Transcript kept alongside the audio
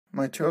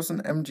My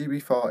chosen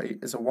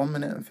MGB40 is a 1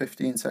 minute and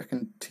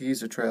 15-second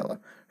teaser trailer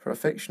for a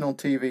fictional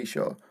TV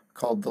show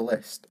called The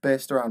List,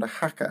 based around a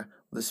hacker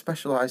with a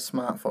specialised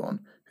smartphone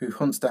who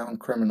hunts down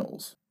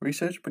criminals.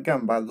 Research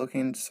began by looking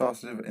into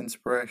sources of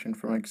inspiration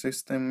from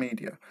existing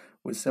media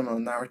with similar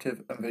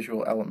narrative and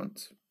visual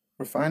elements.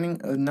 Refining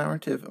a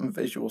narrative and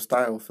visual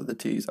style for the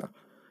teaser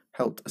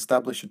helped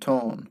establish a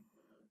tone,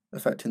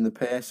 affecting the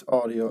pace,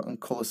 audio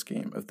and colour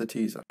scheme of the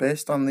teaser.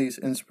 Based on these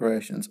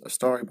inspirations, a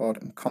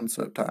storyboard and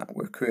concept art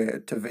were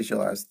created to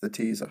visualise the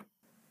teaser.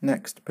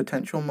 Next,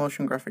 potential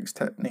motion graphics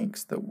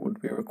techniques that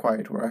would be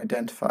required were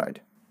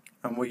identified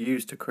and were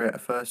used to create a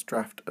first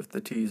draft of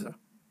the teaser.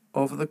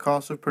 Over the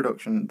course of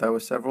production, there were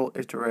several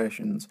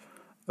iterations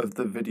of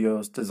the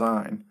video's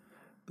design.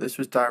 This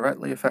was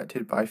directly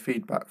affected by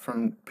feedback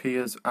from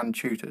peers and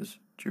tutors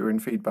during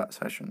feedback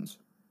sessions.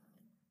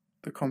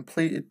 The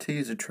completed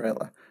teaser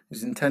trailer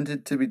is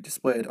intended to be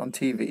displayed on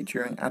TV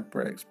during ad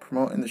breaks,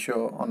 promoting the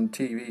show on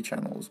TV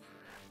channels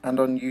and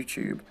on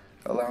YouTube,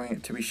 allowing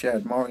it to be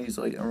shared more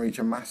easily and reach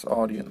a mass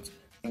audience,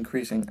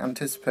 increasing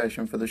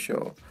anticipation for the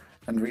show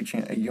and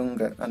reaching a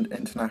younger and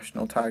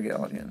international target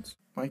audience.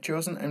 My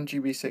chosen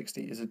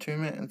MGB60 is a 2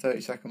 minute and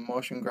 30-second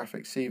motion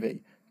graphic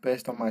CV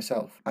based on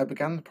myself. I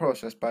began the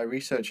process by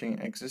researching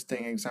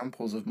existing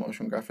examples of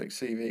motion graphic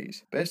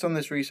CVs. Based on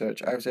this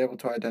research, I was able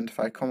to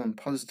identify common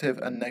positive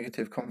and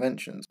negative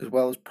conventions, as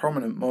well as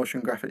prominent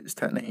motion graphics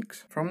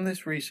techniques. From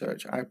this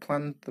research, I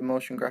planned the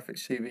motion graphic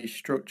CV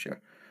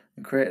structure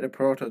and created a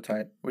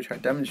prototype which I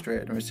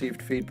demonstrated and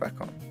received feedback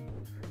on.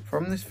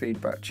 From this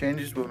feedback,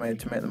 changes were made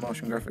to make the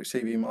motion graphic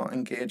CV more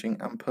engaging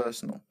and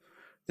personal.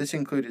 This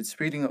included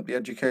speeding up the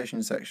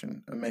education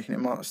section and making it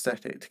more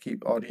aesthetic to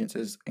keep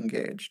audiences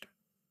engaged.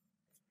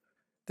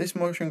 This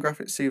motion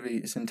graphic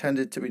CV is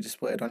intended to be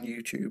displayed on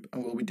YouTube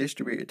and will be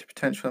distributed to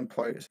potential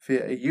employers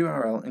via a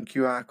URL and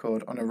QR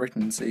code on a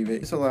written CV.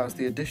 This allows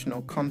the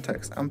additional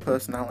context and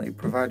personality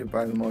provided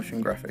by the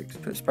motion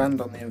graphics to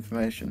expand on the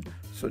information,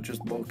 such as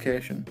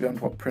location,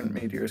 beyond what print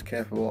media is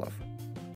capable of.